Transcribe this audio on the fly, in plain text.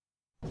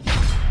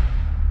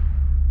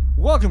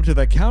Welcome to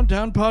the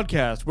Countdown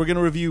Podcast. We're going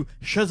to review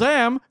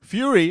Shazam!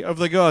 Fury of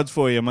the Gods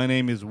for you. My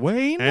name is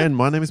Wayne. And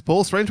my name is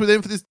Paul. Strange with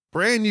them for this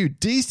brand new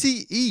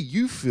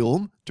DCEU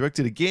film,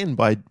 directed again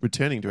by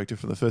returning director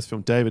from the first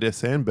film, David F.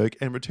 Sandberg,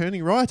 and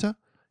returning writer,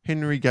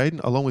 Henry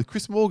Gayden, along with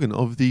Chris Morgan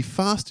of the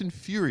Fast and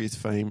Furious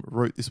fame,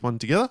 wrote this one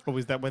together. Oh,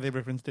 is that why they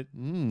referenced it?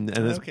 And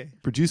it's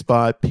produced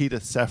by Peter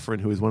Safran,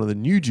 who is one of the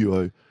new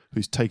duo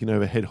who's taken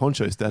over head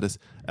honcho status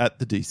at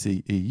the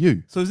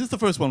DCEU. So is this the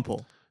first one,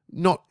 Paul?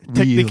 Not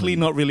Technically, really.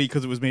 not really,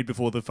 because it was made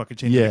before the fucking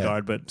change of the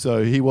guard, but...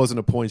 So he wasn't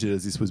appointed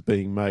as this was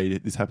being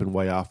made. This happened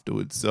way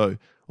afterwards.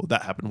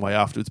 That happened way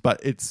afterwards. But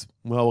it's,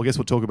 well, I guess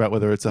we'll talk about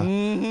whether it's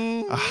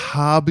a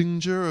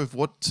harbinger of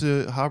what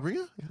to...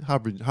 Harbinger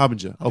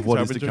of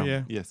what is to come.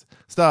 Yeah. Yes.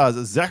 Stars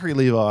Zachary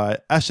Levi,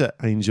 Asher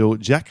Angel,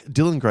 Jack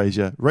Dylan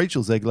Grazier,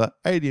 Rachel Zegler,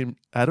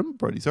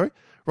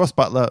 Ross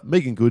Butler,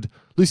 Megan Good,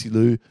 Lucy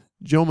Liu,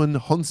 Jomon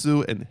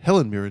Honsu, and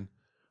Helen Mirren.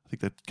 I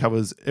think that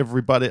covers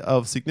everybody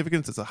of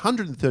significance. It's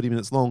 130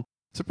 minutes long.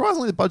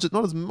 Surprisingly, the budget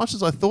not as much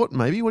as I thought.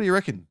 Maybe. What do you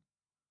reckon?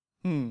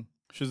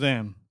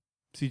 Shazam.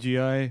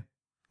 CGI.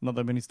 Not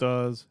that many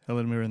stars.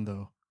 Helen Mirren,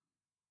 though.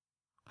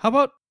 How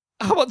about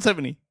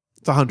 70?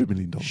 It's $100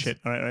 million. Shit.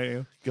 All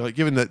right.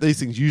 Given that these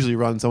things usually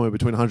run somewhere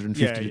between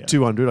 150 to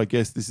 200, I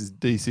guess this is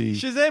DC.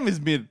 Shazam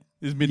is mid.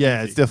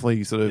 Yeah, it's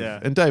definitely sort of...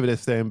 Yeah. And David F.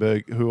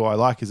 Sandberg, who I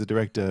like as a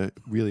director,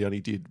 really only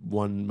did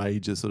one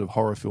major sort of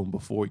horror film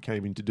before he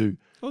came in to do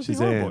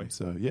Shazam.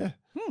 So, yeah.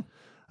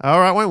 All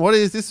right, Wayne, what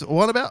is this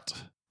one about?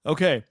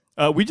 Okay.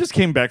 We just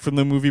came back from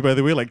the movie, by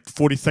the way, like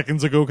 40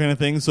 seconds ago kind of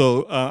thing.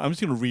 So I'm just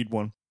going to read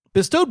one.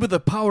 Bestowed with the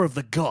power of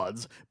the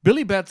gods,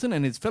 Billy Batson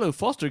and his fellow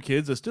foster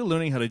kids are still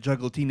learning how to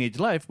juggle teenage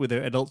life with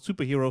their adult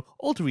superhero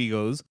alter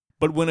egos.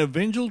 But when a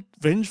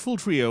vengeful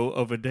trio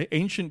of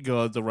ancient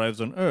gods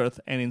arrives on Earth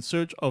and in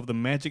search of the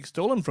magic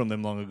stolen from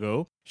them long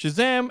ago,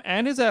 Shazam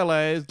and his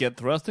allies get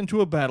thrust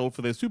into a battle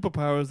for their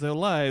superpowers, their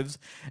lives,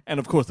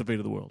 and of course the fate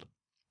of the world.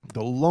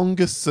 The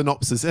longest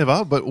synopsis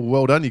ever, but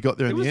well done, you got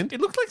there in the end.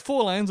 It looked like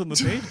 4 lines on the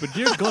page, but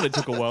dear God, it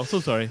took a while. So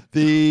sorry.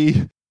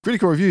 The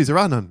critical reviews, there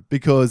are none,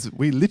 because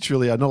we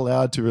literally are not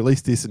allowed to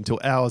release this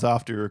until hours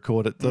after we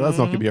record it, so that's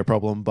not going to be a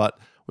problem, but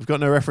we've got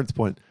no reference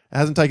point. It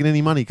hasn't taken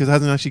any money because it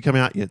hasn't actually come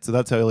out yet. So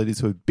that's how early it is.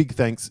 So big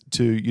thanks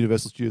to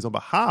Universal Studios on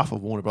behalf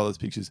of Warner Brothers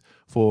Pictures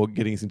for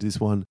getting us into this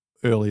one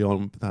early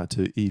on,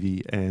 to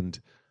Evie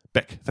and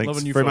Beck.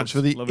 Thanks very much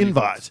for the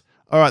invite.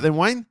 All right then,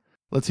 Wayne,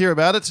 let's hear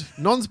about it.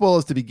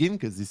 Non-spoilers to begin,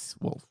 because this,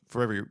 well,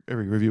 for every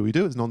review we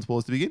do, it's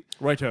non-spoilers to begin.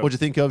 Righto. What'd you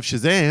think of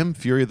Shazam!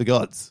 Fury of the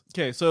Gods?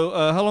 Okay, so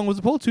how long was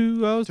it, Paul?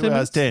 2 hours, 10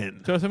 minutes? 2 hours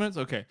 10. 2 hours 10 minutes?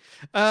 Okay.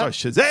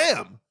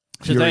 Shazam!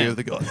 Fury of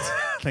the Gods.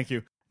 Thank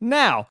you.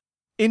 Now,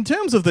 in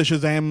terms of the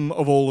Shazam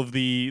of all of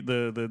the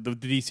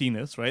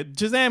DC-ness, right?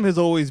 Shazam has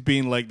always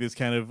been like this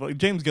kind of... Like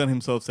James Gunn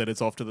himself said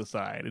it's off to the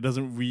side. It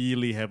doesn't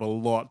really have a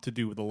lot to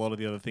do with a lot of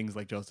the other things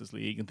like Justice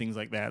League and things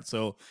like that.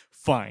 So,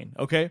 fine,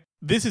 okay?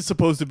 This is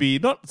supposed to be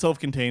not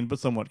self-contained, but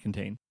somewhat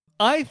contained.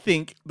 I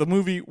think the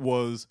movie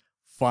was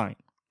fine.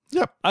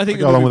 Yep. I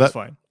think the movie was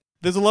fine.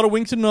 There's a lot of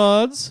winks and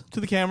nods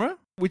to the camera,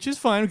 which is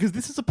fine because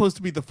this is supposed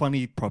to be the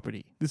funny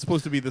property. This is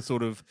supposed to be the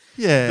sort of...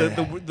 Yeah.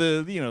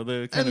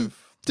 The kind of...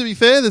 To be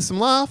fair, there's some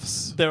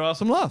laughs. There are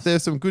some laughs.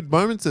 There's some good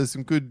moments. There's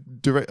some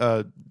good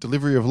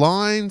delivery of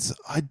lines.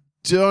 I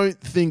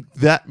don't think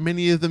that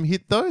many of them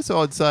hit, though. So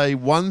I'd say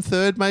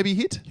 1/3 maybe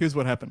hit. Here's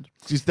what happened.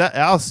 Just that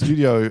our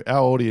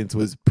audience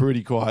was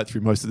pretty quiet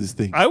through most of this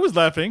thing. I was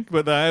laughing,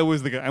 but I'm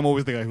always the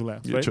guy who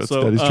laughs, right?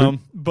 So, that is true.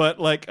 But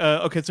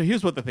okay, so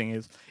here's what the thing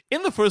is.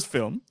 In the first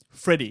film,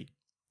 Freddy,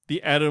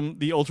 the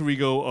alter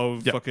ego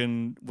of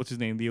fucking, what's his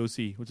name? The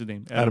OC. What's his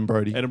name? Adam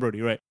Brody. Adam Brody,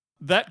 right.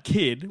 That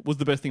kid was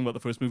the best thing about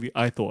the first movie,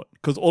 I thought,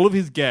 because all of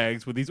his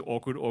gags were these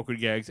awkward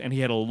gags, and he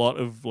had a lot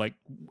of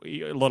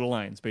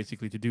lines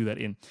basically to do that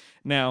in.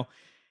 Now,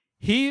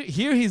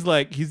 he's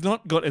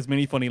not got as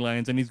many funny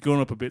lines, and he's grown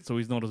up a bit, so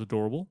he's not as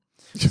adorable.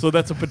 So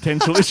that's a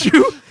potential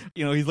issue.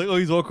 He's like,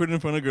 he's awkward in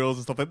front of girls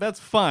and stuff like that.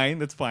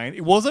 That's fine.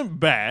 It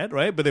wasn't bad,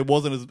 right? But there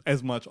wasn't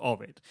as much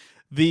of it.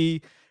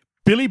 The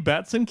Billy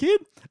Batson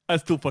kid, I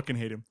still fucking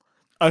hate him.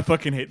 I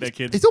fucking hate that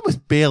kid. It's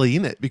almost barely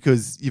in it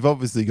because you've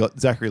obviously got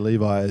Zachary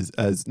Levi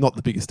as not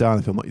the biggest star in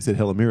the film, like you said,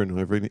 Helen Mirren and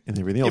everything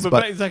else. Yeah,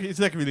 but it's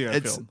Zachary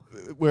Levi's film.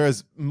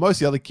 Whereas most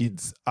of the other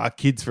kids are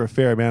kids for a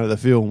fair amount of the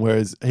film,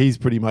 whereas he's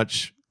pretty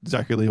much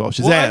Zachary Levi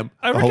Shazam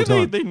I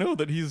reckon they know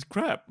that he's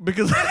crap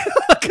because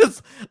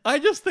I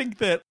just think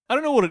that, I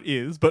don't know what it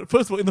is, but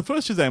first of all, in the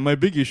first Shazam, my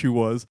big issue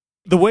was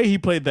the way he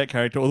played that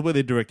character or the way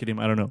they directed him,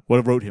 I don't know,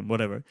 wrote him,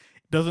 whatever.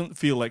 Doesn't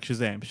feel like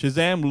Shazam.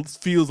 Shazam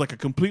feels like a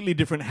completely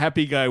different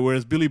happy guy,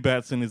 whereas Billy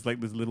Batson is like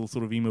this little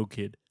sort of emo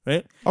kid,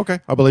 right? Okay,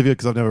 I believe you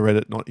because I've never read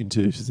it, not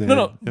into Shazam.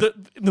 No,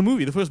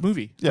 the first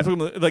movie. Yeah,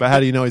 but how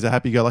do you know he's a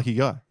happy-go-lucky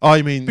guy? Oh,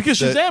 you mean because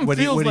Shazam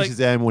feels like...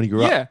 Shazam when he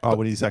grew up? Oh,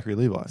 when he's Zachary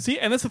Levi. See,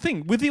 and that's the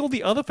thing. With all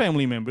the other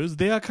family members,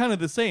 they are kind of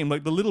the same.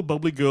 Like the little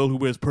bubbly girl who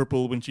wears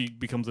purple when she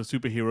becomes a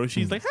superhero,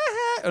 she's like, ha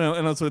ha,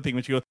 and that sort of thing.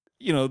 When she goes,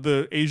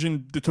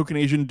 the token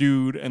Asian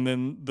dude and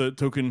then the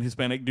token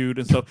Hispanic dude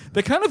and stuff,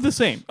 they're kind of the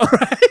same, all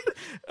right?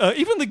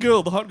 Even the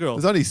girl, the hot girl.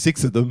 There's only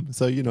 6 of them,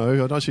 so I'm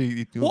not sure.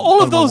 Well,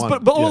 all of those,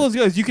 one. but all those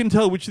guys, you can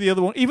tell which the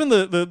other one. Even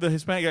the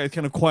Hispanic guy is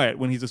kind of quiet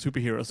when he's a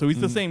superhero, so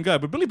he's the same guy.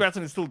 But Billy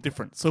Batson is still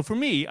different. So for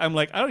me, I'm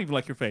like, I don't even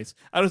like your face.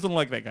 I just don't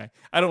like that guy.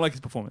 I don't like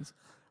his performance.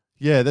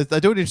 Yeah, they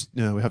do it.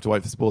 No, we have to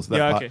wait for sports for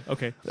that part.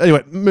 Okay.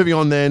 Anyway, moving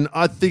on then.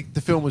 I think the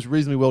film was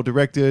reasonably well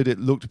directed. It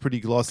looked pretty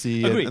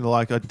glossy and the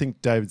like. I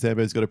think David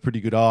Zambo's got a pretty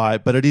good eye,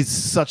 but it is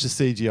such a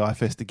CGI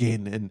fest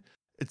again, and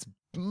it's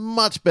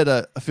much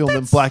better a film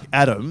than Black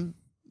Adam.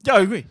 Yeah,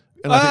 I agree.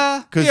 And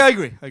I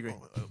agree.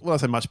 When I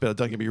say much better,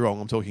 don't get me wrong.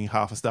 I'm talking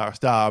half a star.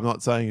 I'm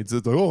not saying it's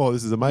like, oh,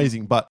 this is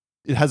amazing, but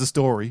it has a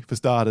story for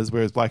starters,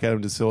 whereas Black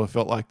Adam just sort of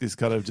felt like this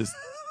kind of just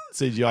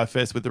CGI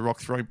fest with The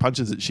Rock throwing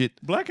punches at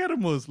shit. Black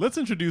Adam was, let's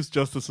introduce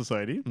Justice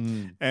Society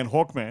and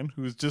Hawkman,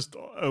 who's just,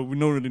 no one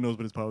really knows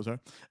what his powers are.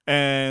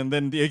 And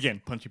then,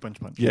 again, punchy, punch.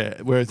 Yeah,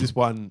 whereas this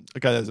one,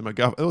 okay, there was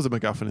a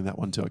MacGuffin in that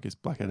one too. I guess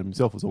Black Adam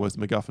himself was almost a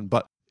MacGuffin.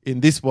 But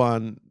in this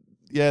one,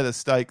 yeah, the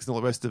stakes and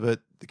all the rest of it,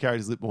 the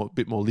characters a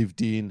bit more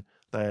lived in.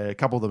 A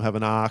couple of them have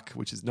an arc,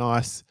 which is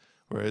nice.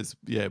 Whereas,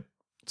 yeah,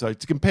 so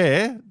to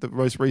compare the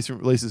most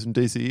recent releases from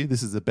DC,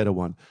 this is the better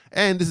one.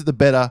 And this is the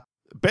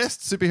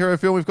best superhero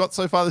film we've got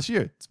so far this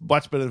year. It's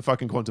much better than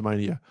fucking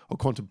Quantumania, or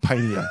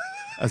Quantumpania,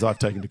 as I've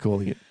taken to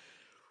calling it.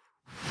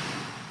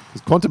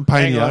 Because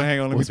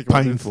Quantumpania was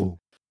painful.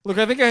 Look,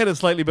 I think I had a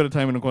slightly better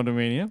time in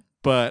Quantumania,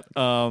 but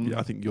yeah,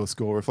 I think your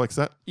score reflects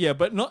that. Yeah,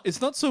 but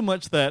it's not so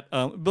much that.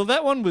 But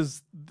that one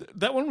was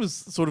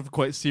sort of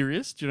quite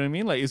serious. Do you know what I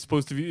mean? Like it's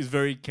supposed to be, it's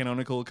very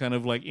canonical, kind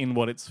of like in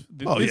what it's.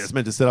 It's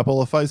meant to set up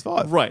all of Phase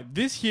 5. Right.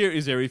 This here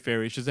is Airy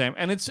Fairy Shazam,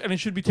 and it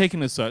should be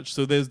taken as such.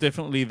 So there's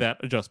definitely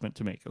that adjustment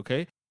to make.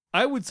 Okay.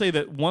 I would say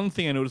that one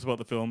thing I noticed about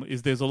the film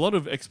is there's a lot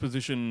of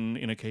exposition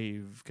in a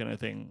cave kind of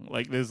thing.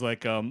 Like there's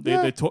like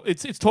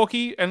it's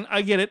talky, and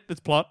I get it. It's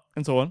plot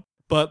and so on.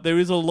 But there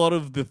is a lot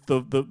of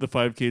the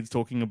 5 kids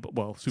talking about,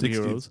 well,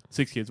 superheroes,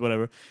 6 kids,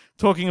 whatever,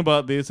 talking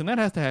about this, and that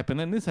has to happen,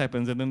 and this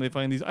happens, and then they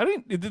find these.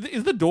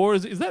 Is the door,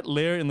 is that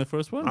Lair in the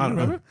first one? I don't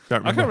know. I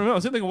can't remember. I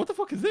was thinking, what the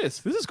fuck is this?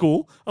 This is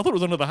cool. I thought it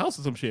was under the house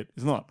or some shit.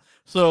 It's not.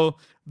 So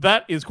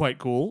that is quite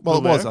cool. Well,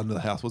 it was under the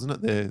house,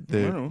 wasn't it?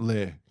 Their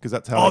lair, because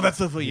that's how. Oh, that's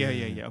the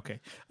yeah. Okay.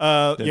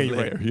 Yeah, you're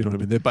lair, right. You know what I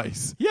mean? Their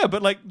base. Yeah,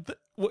 but like.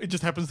 It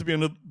just happens to be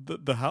under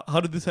the house. How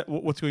did this?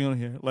 What's going on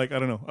here? Like I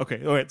don't know.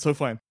 Okay, all right, so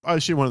fine. I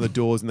assume one of the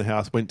doors in the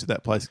house went to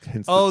that place.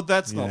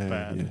 That's not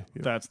bad.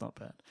 Yeah. That's not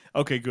bad.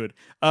 Okay, good.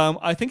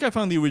 I think I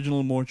found the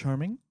original more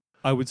charming.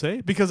 I would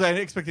say because I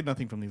expected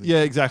nothing from the original.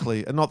 Yeah,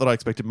 exactly, and not that I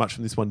expected much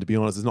from this one. To be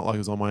honest, it's not like it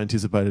was on my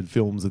anticipated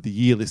films of the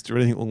year list or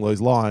anything along those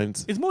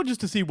lines. It's more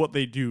just to see what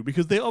they do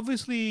because they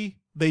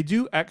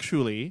do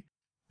actually.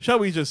 Shall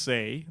we just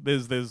say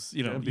there's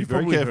be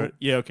very careful.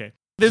 Yeah, okay.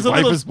 There's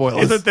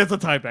a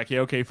tie back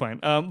here. Okay,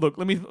 fine. Look,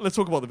 let's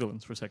talk about the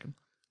villains for a second.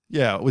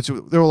 Yeah, which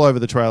they're all over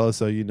the trailer,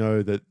 so you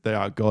know that they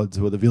are gods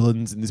who are the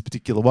villains in this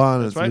particular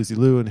one. It's right. Lucy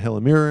Liu and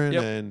Helen Mirren,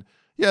 and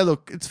yeah,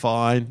 look, it's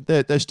fine.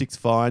 Their shtick's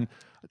fine.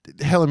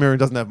 Helen Mirren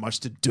doesn't have much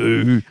to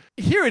do.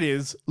 Here it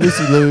is.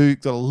 Lucy Liu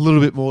got a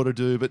little bit more to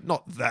do, but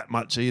not that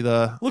much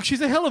either. Look,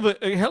 she's a hell of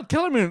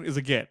Helen Mirren is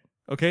a get.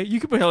 Okay, you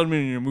could put Helen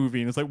Mirren in your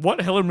movie, and it's like,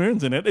 what? Helen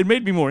Mirren's in it? It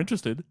made me more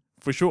interested,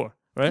 for sure.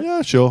 Right?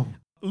 Yeah, sure.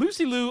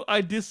 Lucy Liu,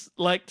 I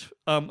disliked.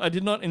 I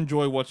did not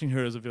enjoy watching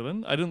her as a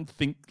villain. I didn't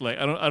think I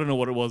don't know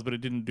what it was, but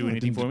it didn't do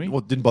anything for me. Well,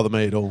 it didn't bother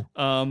me at all.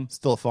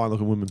 Still a fine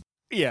looking woman.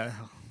 Yeah,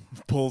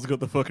 Paul's got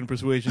the fucking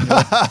persuasion.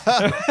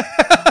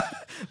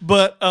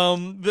 But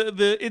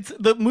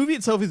the movie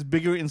itself is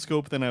bigger in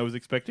scope than I was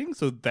expecting,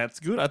 so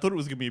that's good. I thought it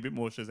was gonna be a bit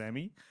more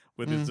Shazam-y,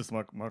 where there's just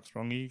Mark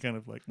Strongy kind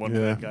of like one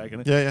bad guy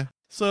kind of. Yeah.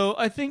 So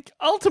I think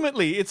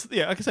ultimately it's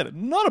like I said,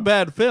 not a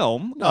bad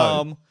film.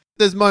 No.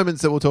 There's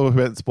moments that we'll talk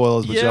about in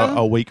spoilers, which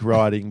are weak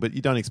writing, but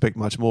you don't expect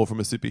much more from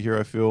a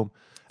superhero film.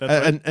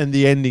 And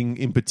the ending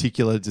in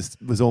particular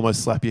just was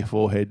almost slap your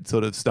forehead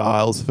sort of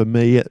styles for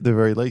me at the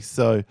very least.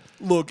 So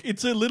look,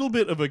 it's a little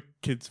bit of a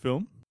kid's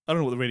film. I don't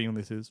know what the rating on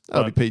this is.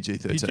 That'll be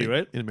PG-13 PG,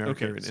 right? In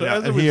America. Okay. So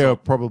and here will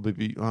probably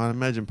be, I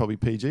imagine probably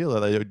PG,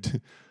 although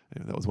that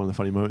was one of the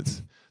funny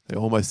moments. They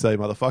almost say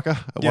motherfucker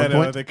at one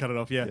point. They cut it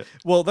off, yeah.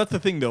 Well, that's the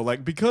thing, though.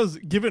 Like, because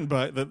given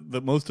by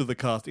the most of the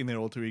cast in their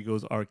alter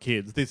egos are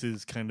kids, this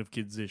is kind of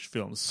kids-ish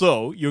film.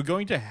 So you're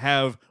going to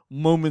have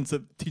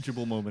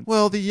teachable moments.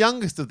 Well, the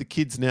youngest of the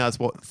kids now is,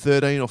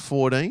 13 or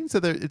 14? So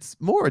it's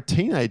more a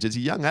teenager. It's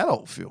a young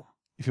adult film,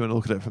 if you want to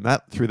look at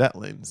it through that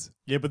lens.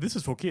 Yeah, but this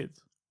is for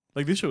kids.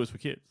 Like, this show is for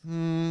kids.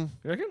 You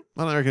reckon?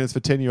 I don't reckon it's for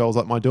 10-year-olds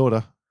like my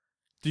daughter.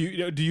 Do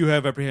you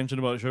have apprehension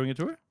about showing it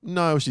to her?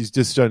 No, she's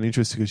just shown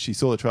interest because she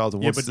saw the trailers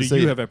and wants to see it. Yeah, but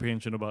do you have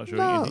apprehension about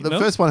showing it? The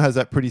first one has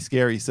that pretty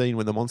scary scene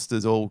when the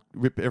monsters all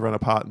rip everyone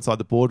apart inside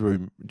the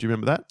boardroom. Do you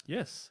remember that?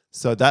 Yes.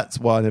 So that's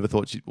why I never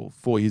thought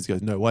 4 years ago,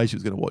 no way she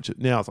was going to watch it.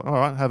 Now it's like, all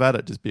right, have at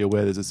it. Just be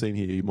aware there's a scene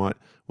here you might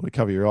want to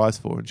cover your eyes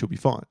for and she'll be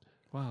fine.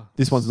 Wow.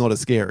 This one's not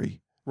as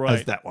scary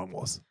as that one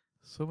was.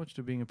 So much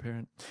to being a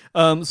parent.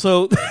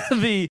 So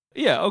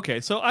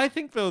So I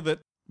think though that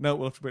No,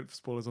 we'll have to wait for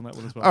spoilers on that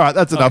one as well. All right,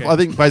 that's enough. Okay. I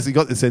think basically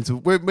got the sense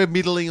of we're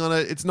middling on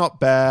it. It's not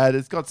bad.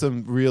 It's got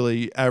some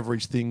really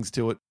average things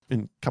to it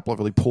and a couple of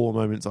really poor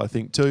moments, I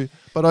think, too.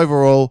 But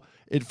overall,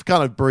 it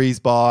kind of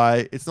breezed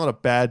by. It's not a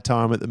bad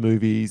time at the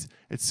movies.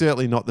 It's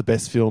certainly not the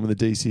best film in the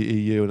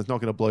DCEU, and it's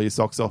not going to blow your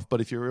socks off. But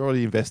if you're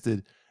already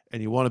invested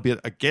and you want to be,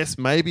 I guess,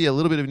 maybe a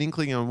little bit of an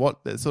inkling on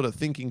what they're sort of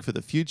thinking for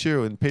the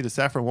future and Peter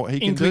Safran, what he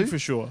can Inkling do, for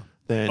sure.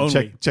 then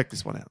Only. check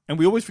this one out. And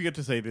we always forget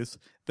to say this.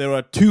 There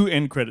are 2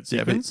 end credit Yeah,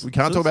 but sequences. we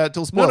can't talk about it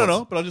till spoilers.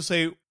 No. But I'll just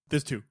say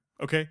there's 2.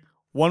 Okay?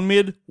 1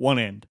 mid, 1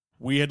 end.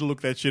 We had to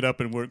look that shit up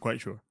and weren't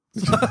quite sure.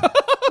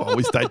 Well,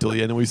 we stayed till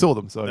the end and we saw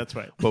them. So That's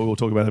right. But we'll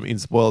talk about them in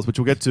spoilers, which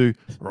we'll get to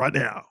right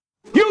now.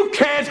 You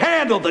can't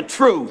handle the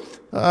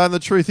truth. And the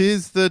truth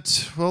is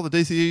that, well, the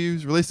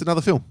DCEU's released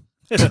another film.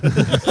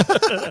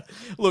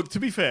 Look, to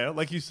be fair,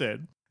 like you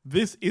said,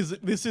 this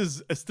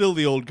is still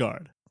the old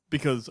guard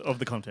because of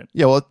the content.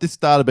 Yeah, well, this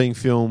started being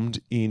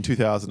filmed in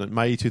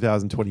May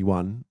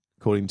 2021,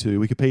 according to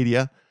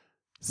Wikipedia.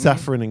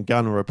 Safran and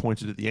Gunn were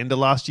appointed at the end of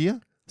last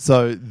year.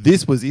 So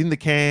this was in the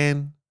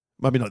can.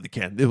 Maybe not the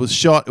can. It was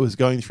shot. It was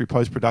going through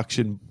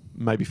post-production,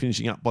 maybe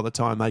finishing up by the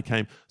time they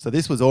came. So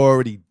this was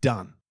already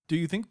done. Do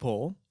you think,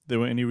 Paul, there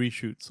were any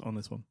reshoots on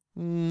this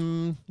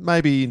one?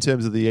 Maybe in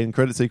terms of the end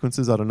credit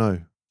sequences, I don't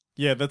know.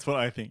 Yeah, that's what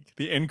I think.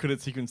 The end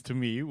credit sequence to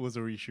me was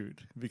a reshoot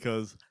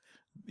because,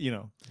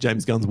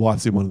 James Gunn's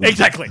wife's in one of them.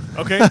 Exactly.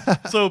 Okay.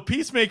 So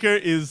Peacemaker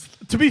is,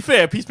 to be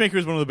fair, Peacemaker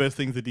is one of the best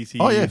things the DC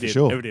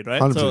ever did,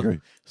 right? 100% agree.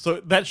 So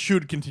that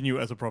should continue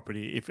as a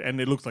property, and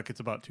it looks like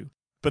it's about to.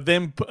 But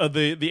then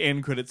the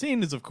end credit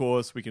scene is, of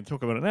course, we can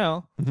talk about it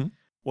now. Mm-hmm.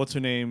 What's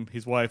her name?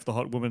 His wife, the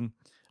hot woman.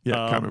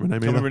 Yeah, can't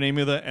remember her name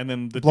either. And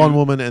then the blonde dude,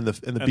 woman and the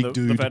big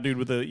dude. the fat dude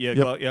with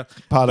the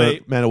Part of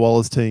Amanda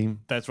Waller's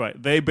team. That's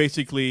right. They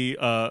basically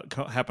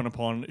happen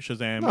upon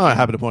Shazam. Oh, it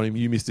happened upon him.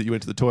 You missed it. You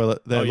went to the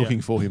toilet. They're looking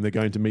for him. They're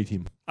going to meet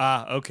him.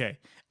 Okay.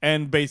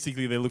 And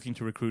basically they're looking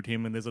to recruit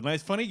him, and there's a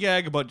nice funny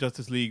gag about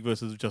Justice League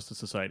versus Justice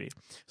Society.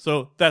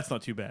 So that's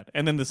not too bad.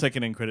 And then the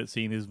second end credit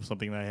scene is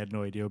something that I had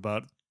no idea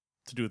about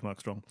to do with Mark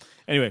Strong.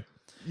 Anyway.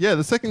 Yeah,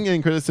 the second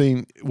end credit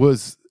scene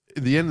was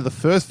at the end of the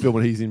first film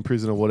when he's in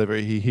prison or whatever.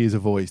 He hears a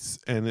voice,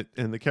 and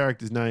the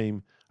character's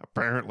name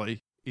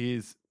apparently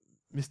is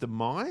Mr.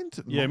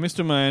 Mind. Yeah,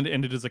 Mr. Mind,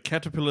 and it is a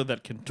caterpillar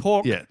that can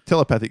talk. Yeah,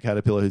 telepathic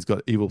caterpillar who's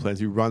got evil plans,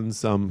 who runs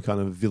some kind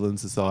of villain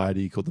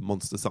society called the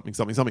Monster something.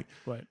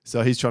 Right.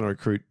 So he's trying to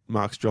recruit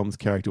Mark Strom's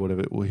character,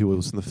 whatever he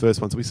was in the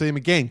first one. So we see him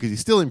again because he's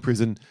still in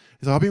prison.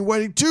 He's like, I've been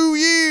waiting 2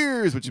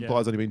 years, which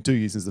implies only been 2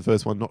 years since the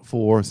first one, not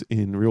 4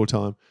 in real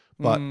time.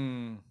 But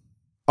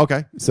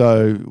okay,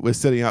 so we're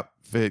setting up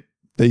for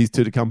these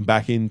two to come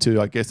back into,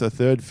 I guess, a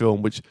third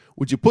film. Which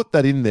would you put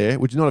that in there?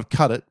 Would you not have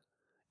cut it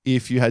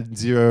if you had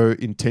zero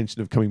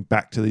intention of coming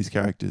back to these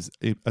characters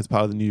as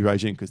part of the new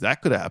regime? Because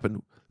that could have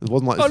happened. It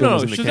wasn't like this film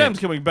was in the Shazam's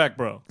can. coming back,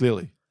 bro.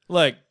 Clearly.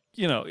 Like,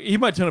 he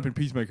might turn up in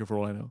Peacemaker for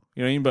all I know.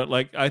 You know what I mean? But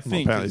like, I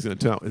think Apparently he's going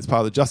to turn up. It's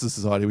part of the Justice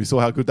Society. We saw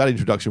how good that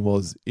introduction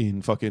was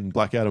in fucking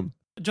Black Adam.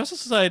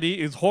 Justice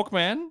Society is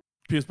Hawkman,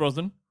 Pierce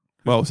Brosnan.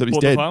 Well, so he's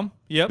bought dead. The farm.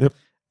 Yep.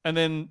 And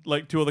then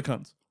like 2 other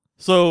cunts.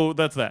 So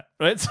that's that,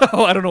 right? So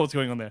I don't know what's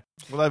going on there.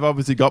 Well, they've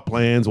obviously got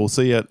plans. We'll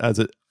see it as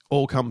it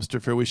all comes to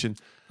fruition.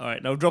 All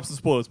right, now drop some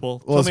spoilers,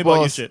 Paul. Well, Tell me about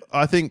your shit.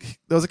 I think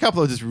there was a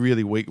couple of just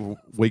really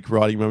weak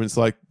writing moments.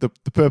 Like the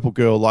purple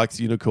girl likes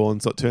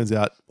unicorns, so it turns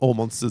out all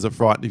monsters are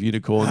frightened of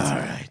unicorns. All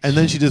right. And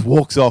then she just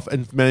walks off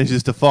and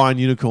manages to find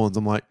unicorns.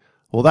 I'm like,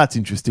 well, that's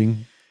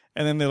interesting.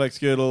 And then they're like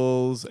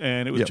Skittles,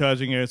 and it was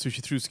charging her, so she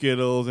threw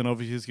Skittles, and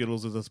obviously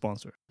Skittles is a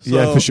sponsor. So,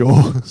 yeah, for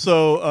sure.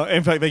 So,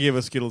 in fact, they gave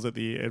us Skittles at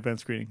the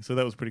advanced screening, so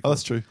that was pretty cool. Oh,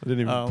 that's true. I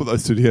didn't even put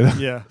those two together.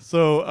 Yeah.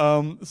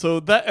 So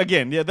that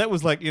again, that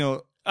was like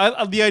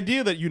the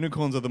idea that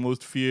unicorns are the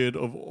most feared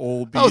of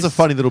all beasts. That was a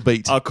funny little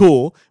beat. Are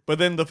cool, but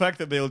then the fact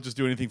that they'll just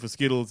do anything for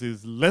Skittles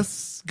is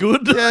less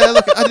good. Yeah,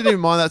 look, I didn't even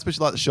mind that,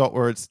 especially like the shot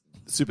where it's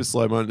super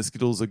slow mo and the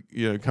Skittles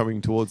are coming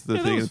towards the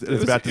thing and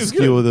it's about to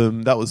skewer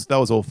them. That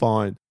was all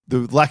fine.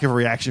 The lack of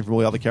reaction from all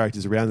the other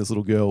characters around this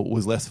little girl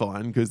was less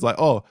fine because like,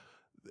 oh,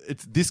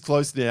 it's this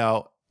close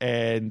now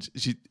and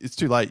it's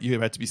too late. You're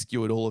about to be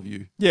skewered, all of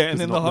you. Yeah, and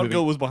then the hot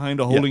girl was behind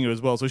her holding her as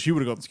well, so she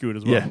would have gotten skewered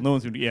as well. Yeah. No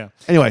one's going to,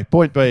 Anyway,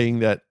 point being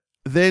that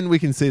then we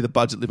can see the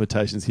budget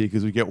limitations here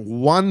because we get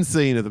one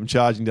scene of them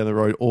charging down the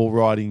road, all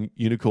riding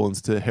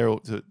unicorns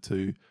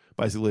to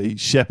basically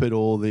shepherd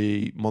all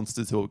the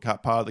monsters who are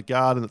part of the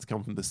garden that's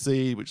come from the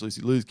seed, which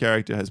Lucy Liu's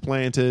character has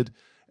planted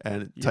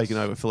and taken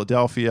over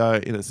Philadelphia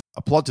in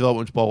a plot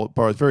development which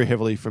borrows very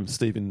heavily from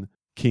Stephen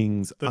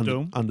King's Under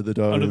the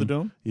Dome. Under the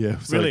Dome? Yeah.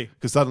 Really?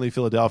 Because suddenly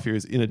Philadelphia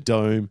is in a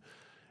dome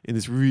in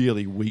this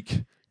really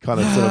weak kind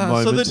of sort of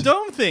moment. So the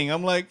dome thing,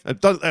 I'm like...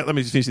 let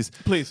me just finish this.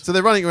 Please. So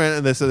they're running around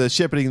and they're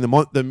shepherding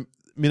the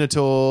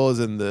Minotaurs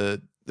and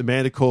the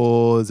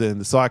Manticores and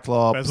the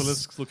Cyclops.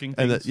 Basilisks looking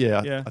and things.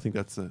 I think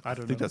that's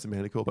a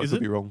Manticore, but I could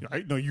be wrong.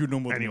 No, you know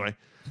more. Anyway,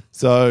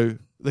 so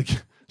they're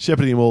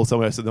shepherding them all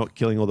somewhere so they're not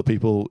killing all the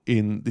people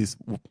in this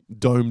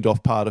domed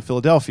off part of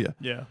Philadelphia.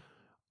 Yeah.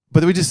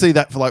 But we just see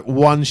that for like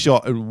one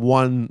shot and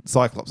one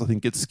Cyclops, I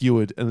think, gets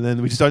skewered. And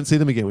then we just don't see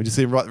them again. We just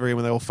see them right at the very end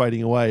when they're all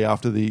fading away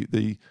after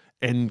the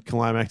end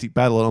climactic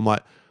battle. And I'm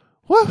like,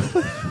 what?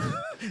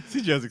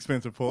 CGI's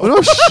expensive, Paul.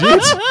 Oh,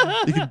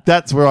 shit.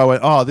 That's where I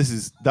went,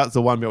 that's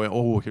the one where I went,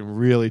 we can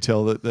really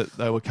tell that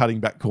they were cutting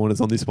back corners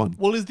on this one.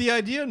 Well, is the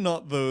idea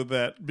not, though,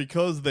 that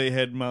because they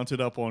had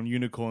mounted up on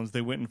unicorns,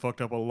 they went and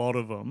fucked up a lot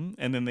of them,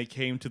 and then they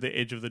came to the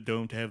edge of the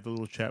dome to have the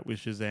little chat with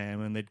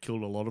Shazam, and they'd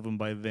killed a lot of them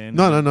by then?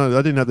 No.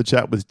 I didn't have the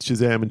chat with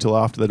Shazam until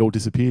after they'd all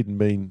disappeared and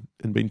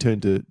been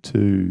turned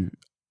to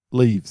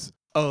leaves.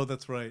 Oh,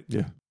 that's right.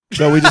 Yeah.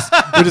 So we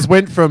just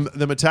went from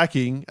them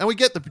attacking, and we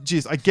get the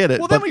gist. I get it.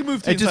 Well, then we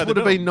moved to it just inside would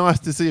the have been dome. nice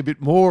to see a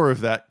bit more of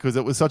that because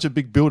it was such a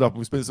big build up, and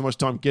we spent so much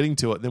time getting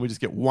to it. And then we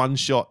just get one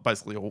shot,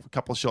 basically, or a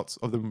couple of shots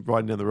of them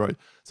riding down the road.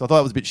 So I thought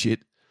that was a bit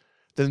shit.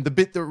 Then the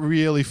bit that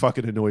really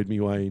fucking annoyed me,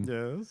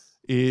 Wayne,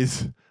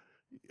 is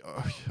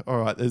all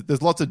right.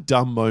 There's lots of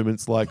dumb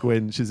moments like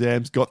when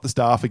Shazam's got the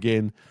staff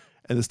again,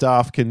 and the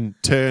staff can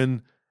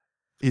turn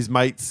his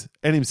mates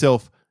and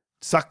himself,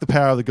 suck the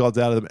power of the gods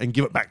out of them and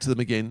give it back to them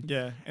again.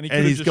 Yeah. And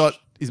he's got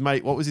his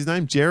mate, what was his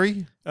name?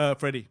 Jerry?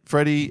 Freddie.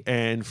 Freddie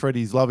and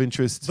Freddie's love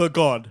interest. The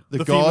god.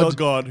 The female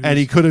god. And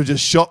he could have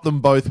just shot them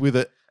both with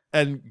it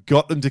and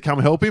got them to come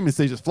help him.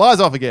 Instead, he just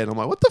flies off again. I'm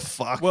like, what the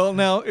fuck? Well,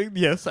 now,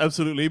 yes,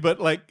 absolutely. But,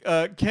 like,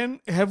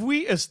 have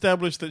we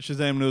established that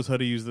Shazam knows how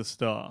to use the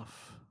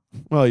staff?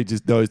 Well, he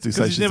just knows to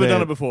say Because he's never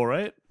done it before,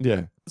 right?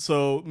 Yeah.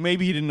 So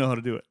maybe he didn't know how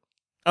to do it.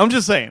 I'm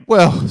just saying.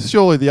 Well,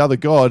 surely the other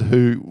god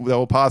who they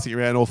were passing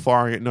around all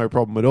firing it no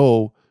problem at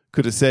all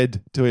could have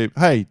said to him,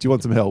 hey, do you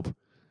want some help?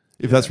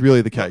 If that's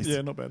really the case.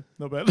 Yeah, not bad.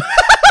 Not bad.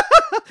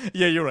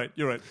 Yeah, you're right.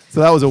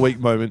 So that was a weak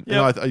moment.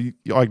 Yep. And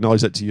I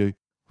acknowledge that to you.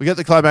 We get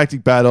the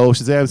climactic battle.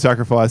 Shazam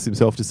sacrificed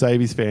himself to save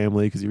his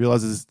family because he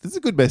realizes this is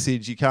a good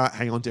message. You can't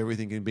hang on to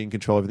everything and be in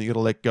control of everything. You got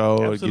to let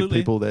go and give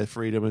people their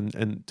freedom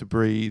and to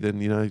breathe.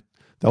 And,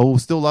 they'll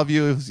still love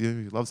you if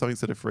you love something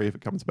instead of free. If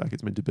it comes back,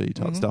 it's meant to be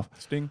type stuff.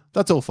 Sting.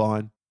 That's all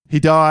fine. He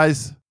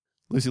dies.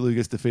 Lucy Liu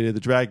gets defeated. The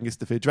dragon gets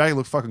defeated. Dragon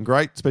looked fucking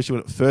great, especially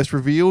when it first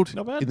revealed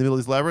Not bad. in the middle of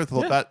this labyrinth. I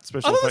thought that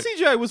special I thought effect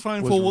the CGI was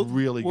fine was for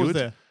really what was good.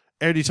 there.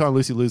 Every time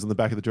Lucy Liu's on the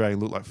back of the dragon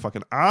looked like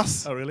fucking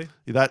ass. Oh, really?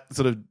 That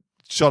sort of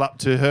shot up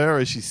to her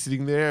as she's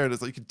sitting there, and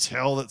it's like you can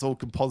tell that's all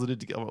composited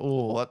together.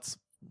 Oh, that's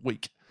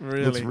weak.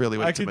 Really? Looks really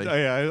weak to me.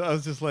 Yeah, I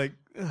was just like,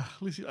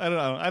 Lucy. I don't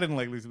know. I didn't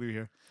like Lucy Liu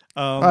here.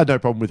 I had no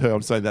problem with her.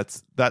 I'm saying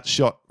that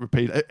shot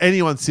repeated.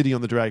 Anyone sitting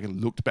on the dragon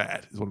looked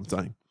bad, is what I'm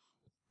saying.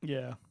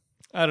 Yeah.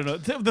 I don't know.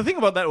 The thing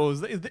about that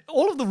was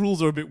all of the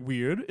rules are a bit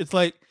weird. It's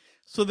like,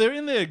 so they're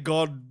in their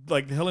god,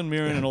 like Helen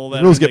Mirren and all that.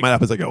 The rules and get made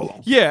up as they go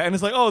along. Yeah, and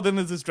it's like, then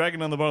there's this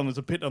dragon on the bottom, there's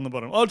a pit on the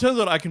bottom. Oh, it turns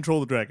out I control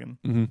the dragon,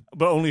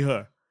 but only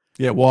her.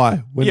 Yeah,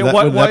 why? When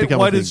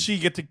Why does she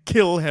get to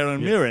kill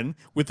Helen Mirren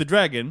with the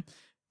dragon?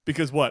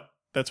 Because what?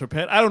 That's her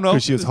pet? I don't know.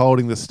 Because she was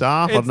holding the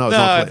staff? I don't know.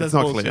 It's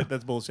not clear.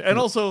 That's bullshit. And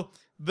also,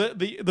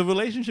 the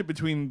relationship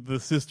between the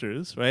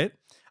sisters, right?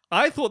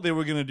 I thought they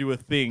were going to do a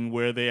thing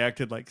where they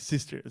acted like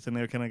sisters and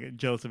they were kind of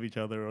jealous of each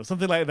other or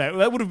something like that.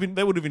 That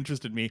would have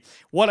interested me.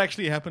 What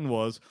actually happened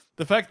was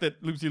the fact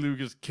that Lucy Liu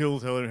just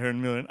kills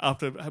Helen Mirren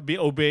after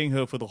obeying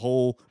her for the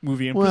whole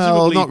movie. And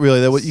well, not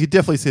really. You could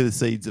definitely see the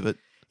seeds of it.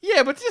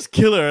 Yeah, but just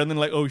kill her and then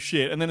like, oh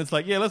shit. And then it's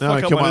like, yeah, let's No,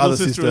 fuck up kill my my little other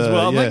sister sister, as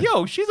well. I'm yeah. like,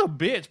 yo, she's a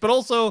bitch. But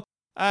also,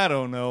 I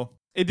don't know.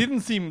 It didn't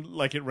seem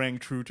like it rang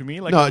true to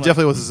me. Like, No, I'm it like,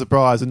 definitely was a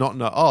surprise and not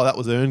in a, that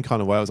was earned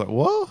kind of way. I was like,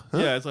 what? Huh?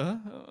 Yeah, it's like,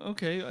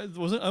 okay.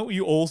 Aren't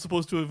you all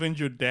supposed to avenge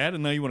your dad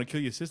and now you want to kill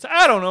your sister?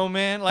 I don't know,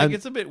 man. Like,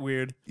 it's a bit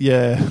weird.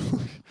 Yeah.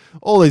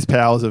 All these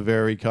powers are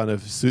very kind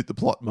of suit the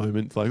plot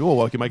moment. Like,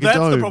 I can make a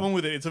dome. That's the problem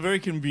with it. It's a very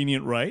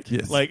convenient right.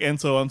 Yes. Like, and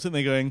so I'm sitting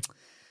there going,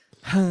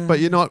 But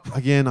you're not,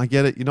 again, I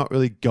get it. You're not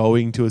really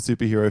going to a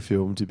superhero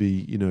film to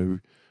be,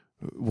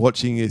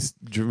 watching this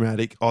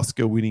dramatic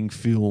Oscar-winning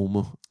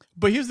film.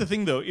 but here's the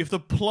thing, though. If the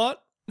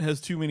plot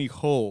has too many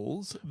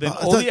holes, then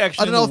all the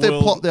action I don't know in the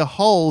if world... they're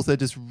holes. They're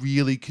just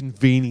really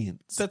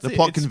convenience. That's the it.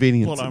 plot It's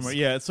conveniences. plot armor.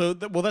 Yeah. So,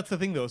 that's the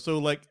thing, though. So,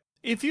 like,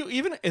 if you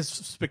even as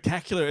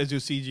spectacular as your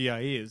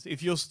CGI is,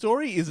 if your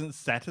story isn't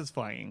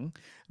satisfying,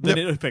 then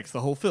it affects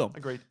the whole film.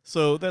 Agreed.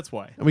 So that's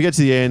why. And we get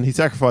to the end. He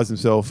sacrificed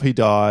himself. He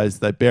dies.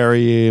 They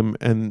bury him.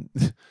 And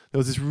there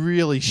was this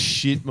really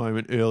shit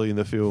moment early in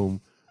the film.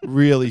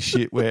 Really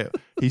shit where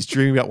he's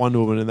dreaming about Wonder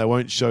Woman and they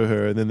won't show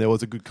her. And then there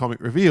was a good comic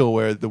reveal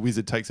where the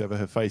wizard takes over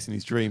her face in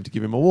his dream to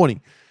give him a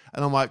warning.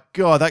 And I'm like,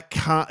 God, that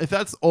can't... If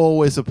that's all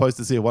we're supposed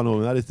to see of Wonder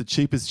Woman, that is the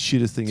cheapest,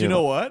 shittest thing ever. Do you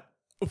know what?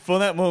 For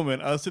that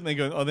moment, I was sitting there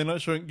going, "Oh, they're not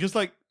showing." Just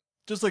like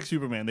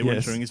Superman, they weren't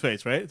Yes. showing his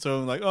face, right? So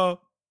I'm like, "Oh,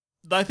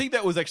 I think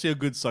that was actually a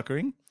good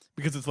suckering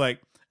because it's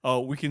like, oh,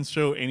 we can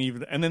show any of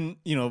it." And then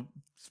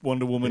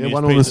Wonder Woman. Yeah, is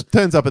Wonder Woman painted-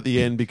 turns up at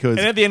the end because...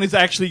 and at the end, it's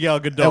actually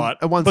Gal Gadot,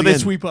 And once but they again-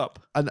 sweep up.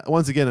 And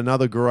once again,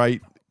 another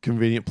great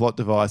convenient plot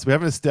device. We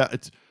haven't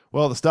established...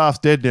 Well, the staff's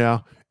dead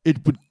now.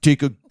 It would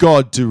take a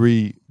god to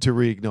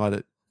reignite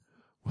it.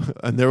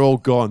 And they're all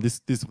gone.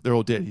 They're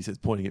all dead, he says,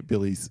 pointing at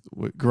Billy's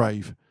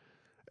grave.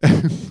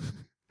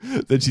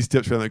 Then she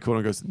steps around that corner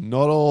and goes,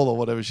 not all, or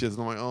whatever she says.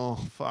 And I'm like, oh,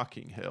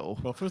 fucking hell.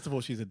 Well, first of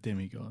all, she's a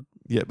demigod.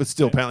 Yeah, but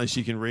still, apparently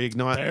she can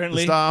reignite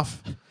Apparently. the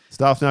staff.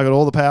 Staff's now got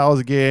all the powers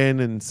again.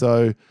 And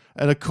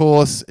of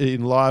course, it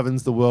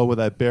enlivens the world where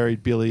they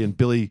buried Billy, and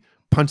Billy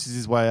punches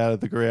his way out of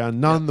the ground,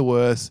 none the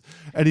worse.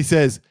 And he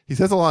says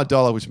a line of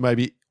dialogue which made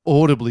me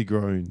audibly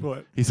groan.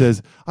 What? He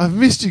says, I've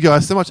missed you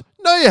guys so much.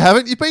 No, you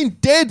haven't. You've been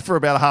dead for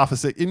about a half a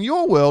second. In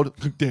your world,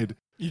 dead.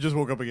 You just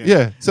woke up again.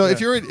 Yeah. So if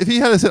he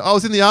had said I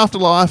was in the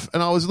afterlife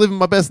and I was living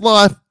my best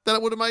life, then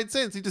it would have made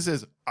sense. He just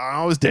says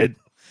I was dead.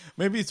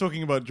 Maybe he's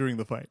talking about during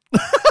the fight.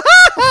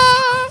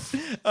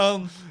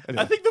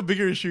 I think the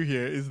bigger issue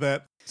here is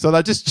that. So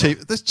they just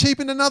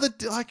cheapened another.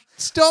 Like,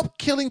 stop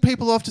killing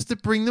people off just to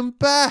bring them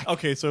back.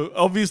 Okay, so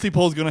obviously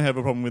Paul's going to have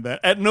a problem with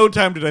that. At no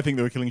time did I think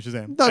they were killing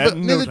Shazam. No, At but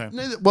no neither, time.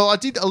 well, I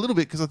did a little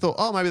bit because I thought,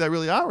 oh, maybe they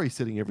really are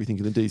resetting everything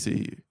in the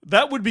DCU.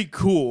 That would be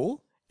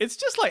cool. It's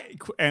just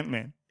like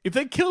Ant-Man. If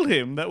they killed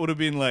him, that would have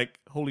been like,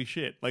 holy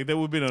shit. Like, there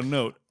would have been a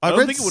note. I don't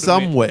read think it would have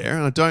made- somewhere,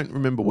 and I don't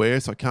remember where,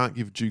 so I can't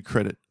give due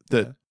credit,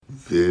 that...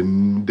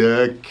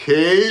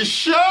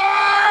 Vindication!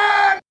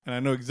 And I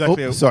know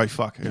exactly how... Sorry,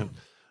 fuck. Hang on.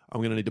 I'm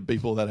going to need to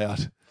beep all that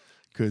out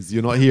because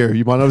you're not here.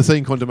 You might not have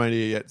seen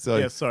Quantumania yet. So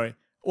Yeah, sorry.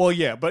 Well,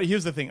 yeah, but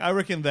here's the thing. I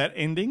reckon that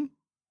ending,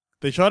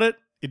 they shot it,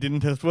 it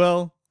didn't test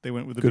well, they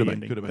went with the Could B have been,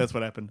 ending. could have been. That's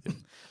what happened.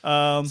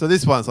 So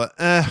this one's like,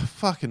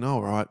 fucking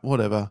all right,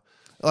 whatever.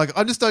 Like,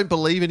 I just don't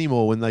believe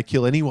anymore when they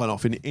kill anyone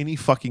off in any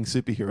fucking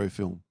superhero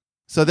film.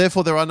 So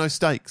therefore, there are no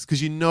stakes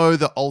because you know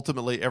that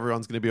ultimately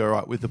everyone's going to be all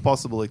right, with the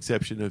possible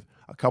exception of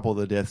a couple of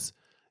the deaths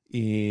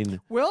in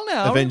Well,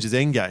 now... Avengers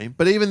Endgame.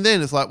 But even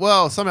then, it's like,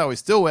 well, somehow we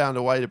still found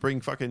a way to bring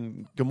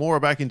fucking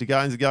Gamora back into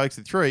Guardians of the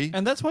Galaxy 3.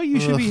 And that's why you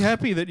should be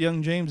happy that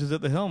young James is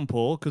at the helm,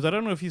 Paul, because I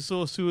don't know if you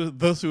saw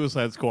the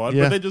Suicide Squad,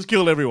 Yeah. but they just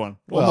killed everyone.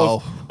 Well-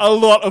 Almost a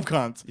lot of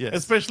cunts. Yes.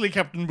 Especially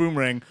Captain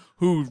Boomerang,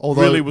 who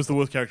Although- really was the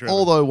worst character ever.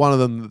 Although one of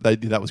them that they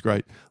did, that was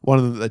great. One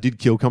of them that they did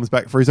kill comes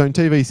back for his own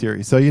TV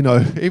series. So, you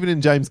know, even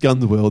in James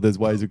Gunn's world, there's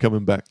ways of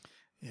coming back.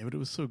 Yeah, but it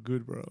was so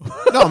good, bro.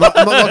 No, I'm not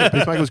liking it.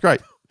 Peacemaker was great.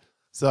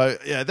 So,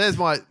 yeah, there's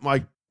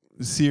my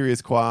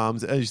serious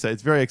qualms. As you say,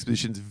 it's very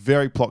exposition, it's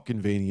very plot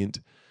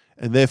convenient,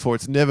 and therefore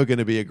it's never going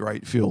to be a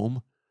great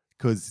film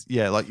because,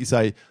 yeah, like you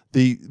say,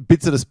 the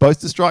bits that are supposed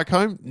to strike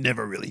home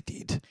never really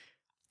did.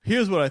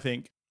 Here's what I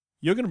think.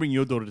 You're going to bring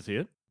your daughter to see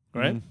it,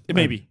 right?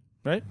 Maybe,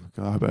 right?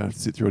 God, I hope I don't have to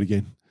sit through it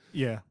again.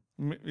 Yeah.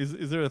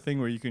 Is there a thing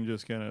where you can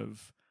just kind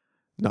of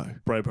No.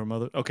 bribe her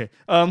mother? Okay.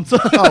 So Oh,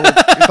 well,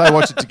 if they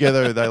watch it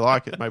together, they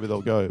like it, maybe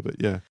they'll go, but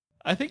yeah.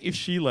 I think if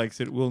she likes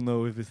it, we'll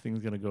know if this thing's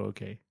going to go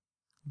okay.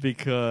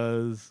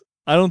 Because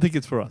I don't think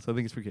it's for us. I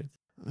think it's for kids.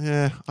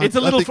 Yeah. It's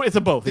it's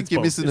a both. I think It's you're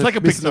both. missing It's like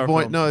a missing the Pixar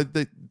point. film. No,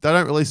 they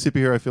don't release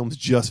superhero films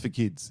just for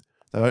kids.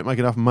 They don't make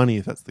enough money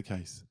if that's the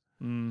case.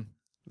 Mm.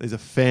 These are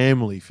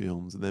family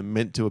films, and they're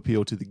meant to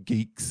appeal to the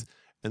geeks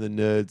and the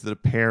nerds that are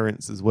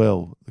parents as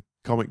well, the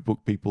comic book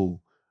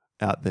people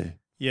out there.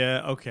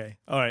 Yeah, okay.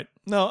 All right.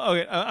 No,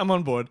 okay. I'm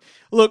on board.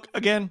 Look,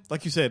 again,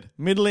 like you said,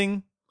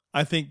 middling.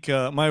 I think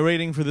my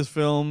rating for this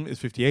film is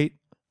 58.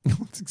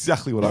 That's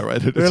exactly what I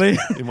rated it Really?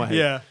 in my head.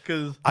 Yeah,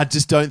 because... I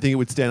just don't think it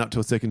would stand up to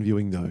a second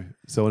viewing, though.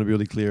 So I want to be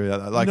really clear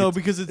about that. Like, No,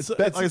 because it's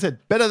like I said,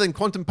 better than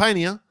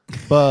Quantumania,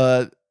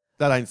 but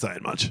that ain't saying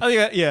much. I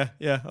think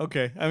yeah,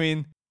 okay. I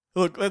mean,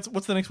 look,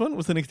 what's the next one?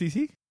 What's the next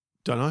DC?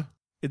 Don't know.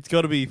 It's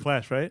got to be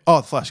Flash, right?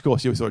 Oh, Flash, of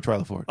course. Yeah, we saw a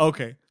trailer for it.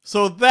 Okay,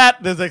 so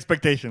there's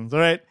expectations, all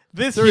right?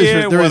 This There is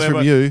year, from- there is whatever.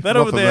 from you, That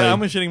not over from there, me. I'm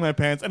shitting my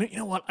pants. And you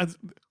know what?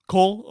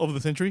 Call of the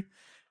century?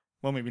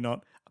 Well, maybe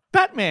not.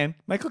 Batman,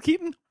 Michael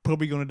Keaton,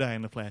 probably going to die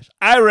in the Flash.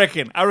 I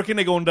reckon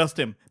they go and dust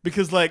him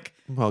because, like,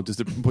 Well, he's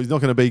not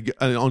going to be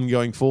an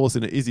ongoing force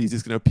in it, is he? He's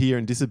just going to appear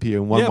and disappear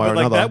in one yeah, way but or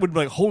like another. that would be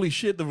like, holy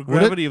shit, the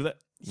gravity of that.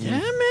 Yeah,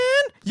 man.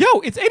 Yo,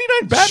 it's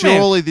 89 Batman.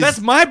 Surely this-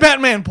 That's my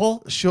Batman,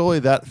 Paul. Surely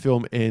that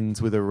film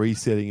ends with a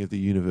resetting of the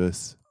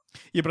universe.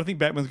 Yeah, but I think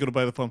Batman's going to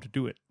buy the farm to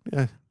do it.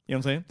 Yeah. You know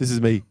what I'm saying? This is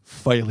me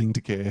failing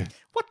to care.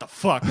 What the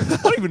fuck? I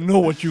don't even know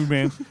what you,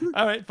 man.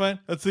 All right, fine.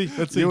 Let's see.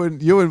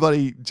 You and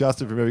buddy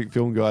Justin from Epic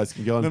Film Guys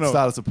can go and No.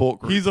 start a support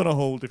group. He's on a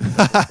whole different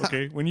level,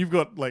 okay? When you've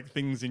got like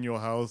things in your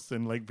house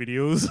and like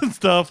videos and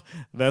stuff,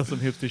 that's some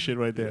hipster shit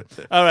right there.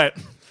 All right.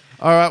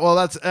 All right, well,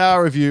 that's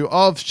our review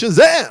of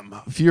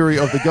Shazam! Fury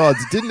of the Gods.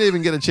 Didn't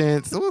even get a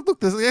chance. Oh, look,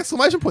 there's an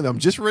exclamation point there. I'm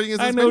just reading as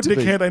I it's know, meant to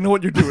be. dickhead. I know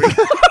what you're doing.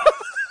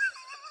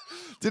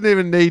 Didn't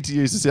even need to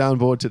use the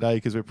soundboard today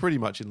because we're pretty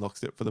much in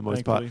lockstep for the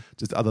most part. Thankfully.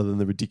 Just other than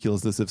the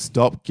ridiculously of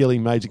stop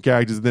killing major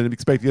characters and then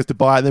expecting us to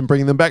buy it and then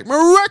bringing them back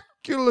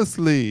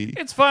miraculously.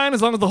 It's fine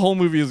as long as the whole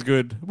movie is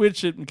good,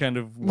 which it kind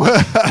of, you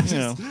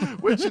know.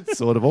 Which it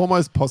sort of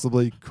almost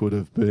possibly could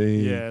have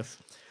been. Yes.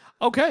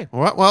 Okay. All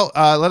right, well,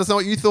 let us know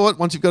what you thought.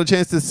 Once you've got a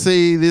chance to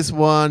see this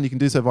one, you can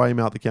do so via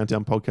email at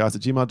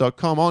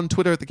thecountdownpodcast@gmail.com, on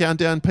Twitter at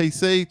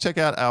thecountdownpc. Check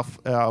out our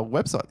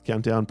website,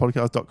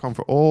 countdownpodcast.com,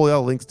 for all the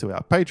other links to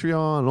our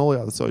Patreon and all the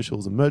other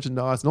socials and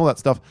merchandise and all that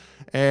stuff,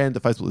 and the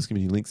Facebook list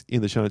community links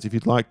in the show notes if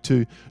you'd like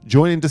to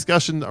join in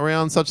discussion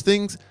around such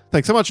things.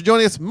 Thanks so much for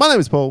joining us. My name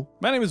is Paul,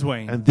 My name is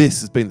Wayne. and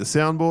this has been The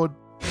Soundboard.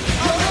 All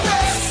the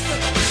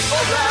best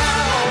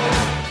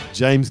around.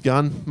 James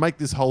Gunn, make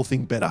this whole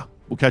thing better.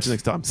 We'll catch you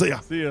next time. See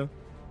ya. See ya.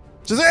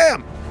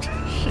 Shazam!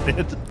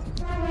 Shit.